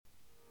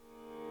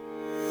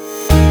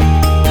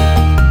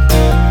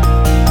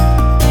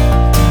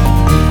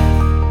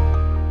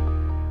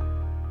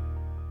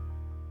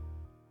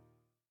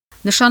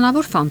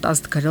Նշանավոր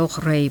ֆանտաստ գրող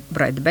Ռեյ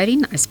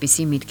Բրեդբերին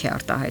այսպիսի միտք է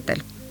արտահայտել.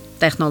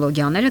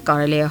 Տեխնոլոգիաները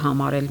կարելի է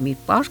համարել մի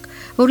պարկ,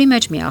 որի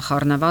մեջ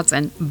միախառնված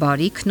են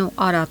բարիքն ու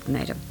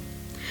արատները։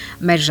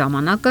 Մեր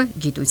ժամանակը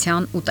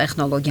գիտության ու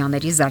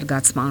տեխնոլոգիաների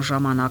զարգացման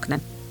ժամանակն է։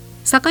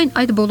 Սակայն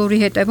այդ բոլորի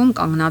հետևում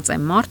կանգնած է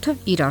մարդը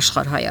իր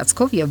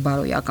աշխարհայացքով եւ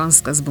բարոյական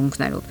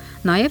սկզբունքներով,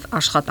 նաեւ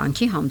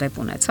աշխատանքի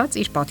հանդեպ ունեցած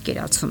իր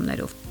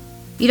պատկերացումներով։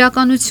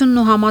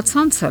 Իրականությունն ու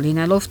համացանցը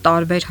լինելով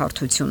տարբեր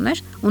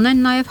հարթություններ,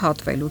 ունեն նաեւ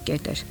հատվելու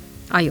կետեր։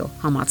 Այո,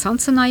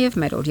 համացանցը նաև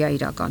մերօրյա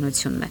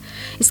իրականությունն է։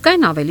 Իսկ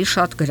այն ավելի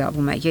շատ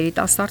գրավում է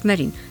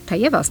երիտասարդներին,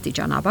 թեև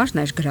աստիճանաբար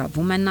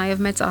ներգրավում են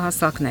նաև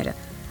մեծահասակները։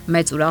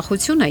 Մեծ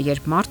ուրախություն է,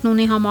 երբ մարդն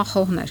ունի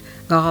համախոհներ,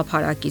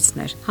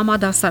 գաղափարակիցներ,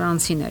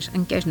 համադասարանցիներ,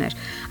 ընկերներ,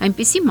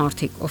 այնպիսի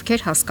մարդիկ,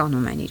 ովքեր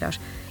հասկանում են իրար։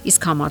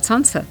 Իսկ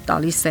համացանցը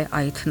տալիս է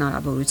այդ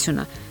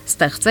հնարավորությունը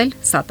ստեղծել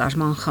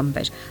սատարման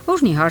խմբեր,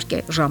 որն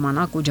իհարկե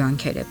ժամանակ ու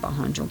ջանքեր է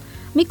պահանջում։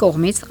 Մի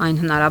կողմից այն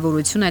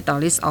հնարավորություն է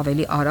տալիս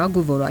ավելի արագ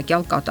ու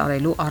որակյալ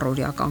կատարելու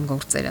առօրյական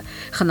գործերը,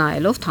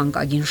 խնայելով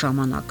թանկագին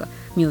ժամանակը։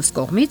 Մյուս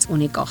կողմից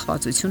ունի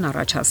կախվածություն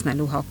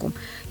առաջացնելու հակում։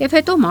 Եվ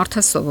հետո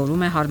մարդը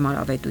սովորում է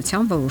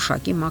հարմարավետության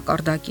որոշակի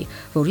մակարդակի,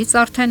 որից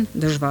արդեն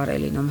դժվար է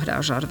լինում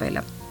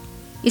հրաժարվելը։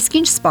 Իսկ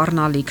ինչ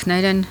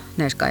սպառնալիքներ են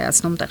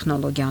ներկայացնում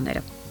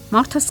տեխնոլոգիաները։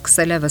 Մարդը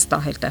սկսել է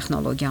վստահել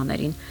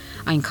տեխնոլոգիաներին,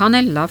 այնքան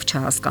էլ լավ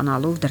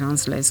չհասկանալով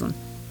դրանց լեզուն։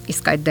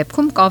 Իսկ այդ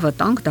դեպքում կա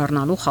վտանգ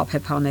դառնալու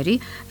խաբեբաների,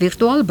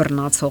 վիրտուալ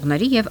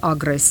բռնացողների եւ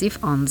ագրեսիվ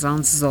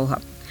անձանց զոհը։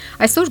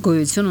 Այսօր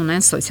գոյություն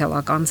ունեն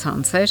սոցիալական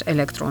ցանցեր,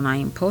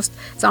 էլեկտրոնային փոստ,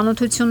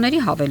 ծանոթությունների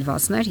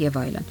հավելվածներ եւ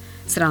այլն։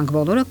 Սրանք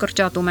բոլորը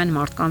կրճատում են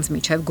մարդկանց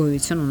միջև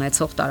գոյություն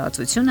ունեցող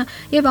տարածությունը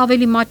եւ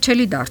ավելի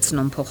մատչելի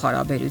դարձնում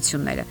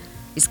փոխհարաբերությունները։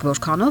 Իսկ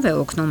որքանով է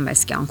օգնում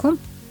մեզ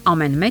կյանքում,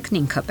 ամեն մեկն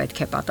ինքը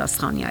պետք է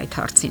պատասխանի այդ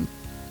հարցին։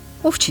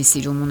 Ով չի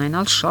սիրում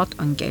ունենալ շատ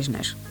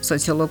ընկերներ։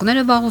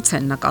 Սոցիոլոգները վաղուց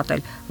են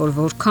նկատել, որ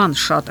որքան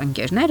շատ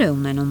ընկերներ է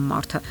ունենում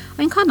մարդը,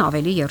 այնքան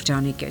ավելի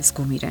երջանիկ է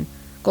զգում իրեն։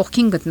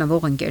 Կողքին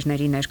գտնվող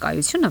ընկերների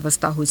ներկայությունը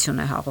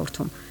վստահություն է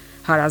հաղորդում։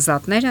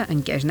 Հարազատները,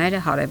 ընկերները,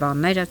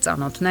 հարևանները,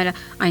 ծանոթները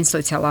այն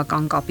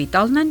սոցիալական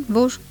կապիտալն են,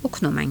 որ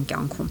օգնում են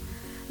կյանքում։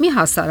 Մի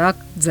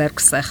հասարակ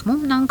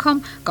ձեռքսեղմումն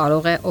անգամ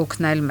կարող է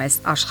օգնել մեզ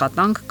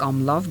աշխատանք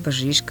կամ լավ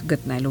բժիշկ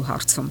գտնելու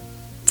հարցում։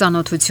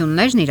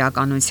 Ծանոթություններն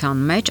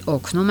իրականության մեջ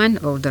օգնում են,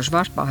 որ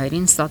դժվար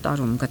պահերին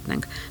սատարում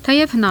գտնենք,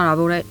 թեև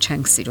հնարավոր է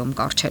չենք սիրում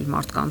կառչել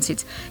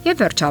մարդկանցից,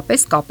 եւ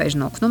վերջապես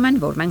կապերն օգնում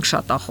են, որ մենք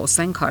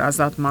շատախոսենք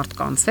հարազատ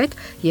մարդկանց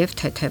հետ եւ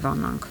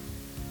թեթևանանք։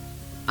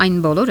 Այն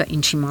բոլորը,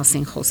 ինչի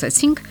մասին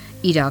խոսեցինք,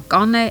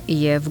 իրական է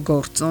եւ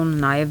գործուն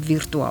նաեւ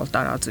վիրտուալ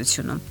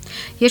տարածությունում։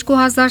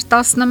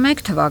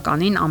 2011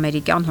 թվականին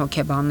ամերիկյան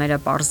հոգեբանները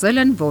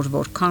ողջել են, որ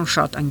որքան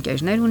շատ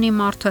ընկերներ ունի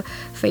մարդը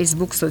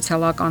Facebook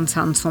սոցիալական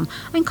ցանցում,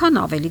 այնքան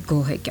ավելի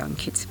գոհ է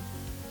կյանքից։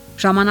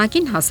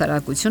 Ժամանակին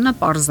հասարակությունը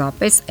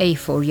պարզապես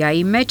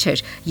էյֆորիայի մեջ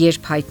էր,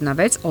 երբ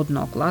հայտնվեց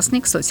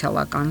օդնոկլասնիկ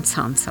սոցիալական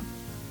ցանցը։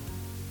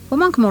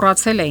 Ոմանք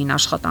մոռացել էին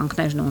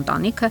աշխատանքներն ու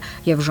ընտանիքը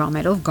եւ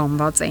ժամերով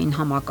գամված էին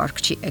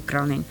համակարգչի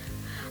էկրանին։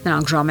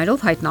 Նրանք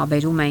ժամերով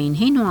հայտնաբերում էին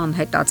հին ու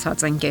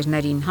անհետացած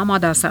ընկերներին,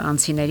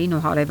 համադասարանցիներին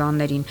ու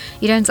հարևաններին,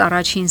 իրենց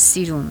առաջին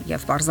սիրուն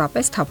եւ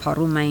պարզապես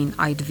թափառում էին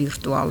այդ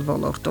վիրտուալ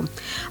ոլորտում։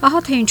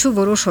 Ահա թե ինչու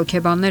որոշ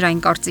հոգեբաններ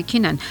այն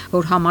կարծիքին են,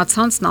 որ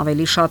համացանցն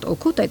ավելի շատ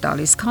օգուտ է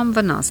տալիս, քան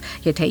վնաս,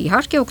 եթե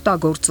իհարկե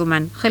օգտագործում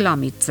են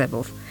խելամիտ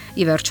ձևով։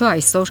 Ի վերջո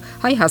այսօր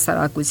հայ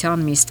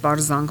հասարակության մի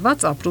ստվար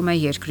զանգված ապրում է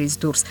երկրից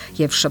դուրս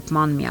եւ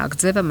շփման միակ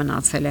ձևը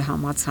մնացել է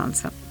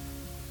համացանցը։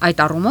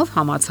 Այդ առումով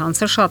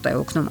համացանցը շատ է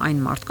օգնում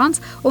այն մարդկանց,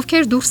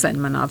 ովքեր դուրս են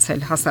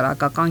մնացել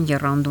հասարակական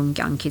եռանդուն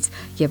կյանքից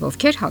եւ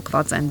ովքեր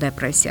հակված են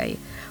դեպրեսիայի։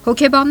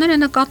 Հոգեբանները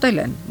նկատել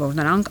են, որ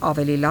նրանք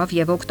ավելի լավ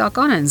եւ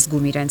օգտակար են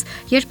զգում իրենց,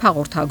 երբ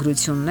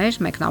հաղորդագրություններ,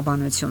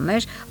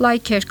 մեկնաբանություններ,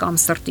 լայքեր կամ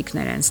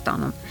սրտիկներ են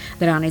ստանում։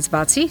 Դրանից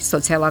բացի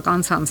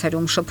սոցիալական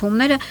ցանցերում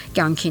շփումները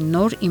կյանքին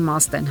նոր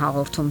իմաստ են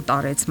հաղորդում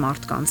տարեց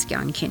մարդկանց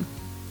կյանքին։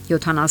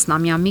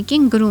 70-ամյա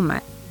Միկին գրում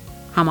է.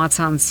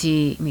 Համացանցի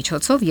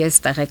միջոցով ես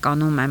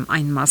տեղեկանում եմ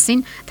այն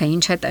մասին, թե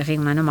ինչ է տեղի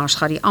ունենում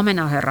աշխարհի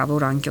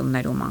ամենահեռավոր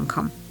անկյուններում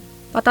անգամ։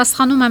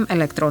 Պատասխանում եմ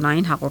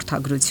էլեկտրոնային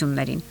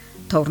հաղորդագրություններին։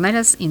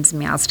 Թորներս ինձ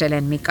միացրել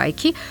են մի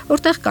կայքի,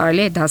 որտեղ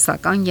կարելի է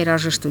դասական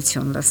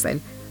երաժշտություն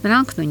լսել։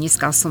 Նրանք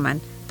նույնիսկ ասում են.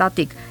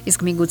 «Տատիկ,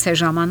 իսկ միգուցե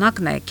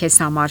ժամանակն է քեզ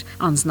համար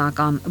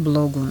անձնական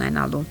բլոգ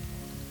ունենալու»։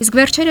 Իսկ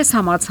վերջերս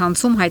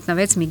համացանցում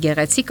հայտնվեց մի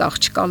գեղեցիկ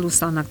աղջկա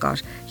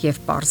լուսանկար եւ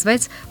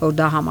պարզվեց, որ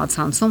դա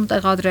համացանցում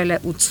տեղադրել է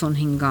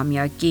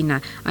 85-ամյա կինը,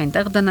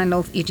 այնտեղ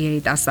դնելով իր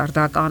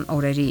երիտասարդական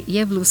օրերի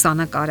եւ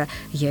լուսանկարը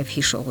եւ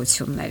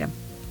հիշողությունները։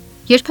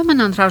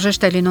 Երբեմն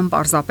անհրաժեշտ է լինում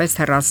պարզապես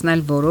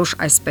հեռացնել որոշ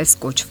այսպես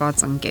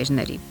կոչված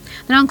ընկերների։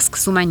 Նրանք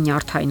սկսում են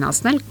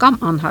նյարդայնացնել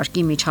կամ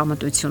անհարկի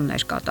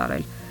միջամտություններ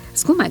կատարել։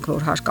 Զգում եք,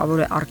 որ հարկավոր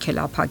է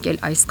արգելափակել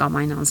այս կամ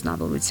այն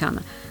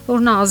անձնավորությանը,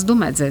 որ նա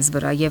ազդում է ձեզ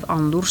վրա եւ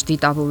անլուրջ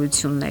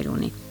դիտավորություններ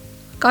ունի։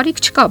 Կարիք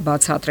չկա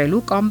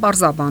բացատրելու կամ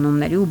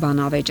պարզաբանումների ու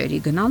բանավեճերի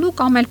գնալու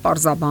կամ էլ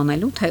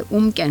պարզաբանելու, թե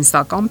ում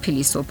կենսական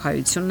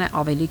փիլիսոփայությունն է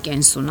ավելի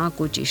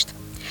կենսունակ ու ճիշտ։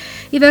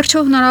 Ի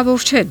վերջո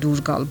հնարավոր չէ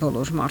դուր գալ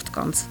բոլոր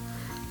մարդկանց։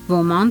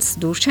 Ոմանց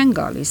դուր չեն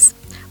գալիս,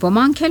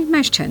 ոմանք էլ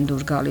մեզ չեն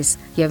դուր գալիս,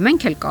 եւ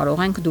մենք էլ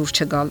կարող ենք դուր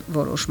չգալ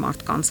որոշ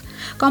մարդկանց։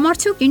 Կամ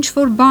արդյոք ինչ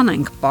որ բան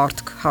ենք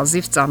պարտք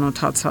հազիվ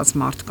ծանոթացած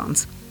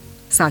մարդկանց։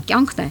 Սա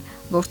կյանքն է,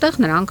 որտեղ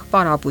նրանք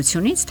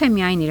պարապությունից թե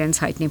միայն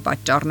իրենց հայտնի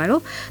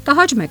պատճառներով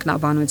տհաճ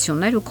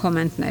մեկնաբանություններ ու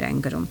կոմենտներ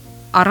են գրում։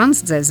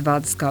 Առանց ձեզ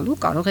ված զգալու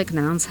կարող եք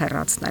նրանց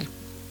հեռացնել։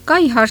 Կա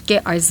իհարկե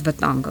այս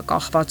վտանգը,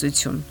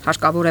 կախվածություն։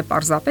 Հարկավոր է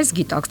պարզապես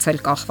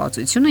գիտակցել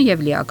կախվածությունը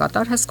եւ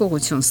լիակատար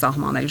հսկողություն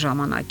սահմանել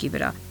ժամանակի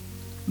վրա։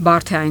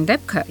 Բարդ է այն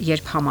դեպքը,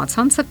 երբ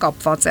համացանցը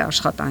կապված է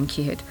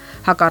աշխատանքի հետ։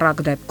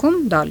 Հակառակ դեպքում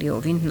դա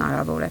լիովին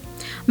հնարավոր է։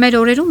 Մեր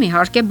օրերում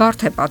իհարկե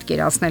բարդ է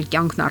պատկերացնել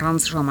կյանքն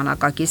առանց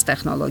ժամանակակից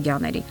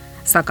տեխնոլոգիաների,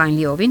 սակայն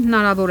լիովին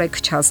հնարավոր է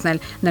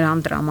քչացնել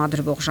նրան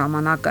տրամադրվող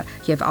ժամանակը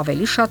եւ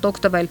ավելի շատ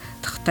օգտվել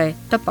թղթե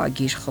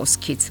տպագիր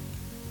խոսքից։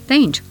 Դե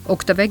ինչ,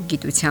 օգտվեք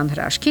գիտության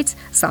հրաշքից,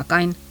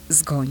 սակայն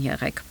զգոն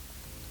եղեք։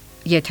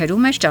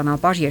 Եթերում է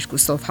ճանապարհ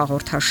երկուսով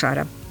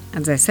հաղորդաշարը։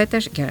 Ձեզ հետ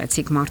է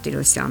Գեղեցիկ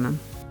Մարտիրոսյանը։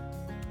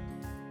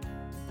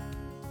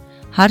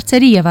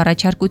 Հարցերի եւ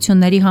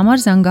առաջարկությունների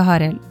համար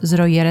զանգահարել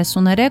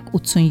 033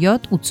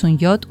 87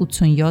 87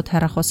 87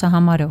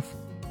 հեռախոսահամարով։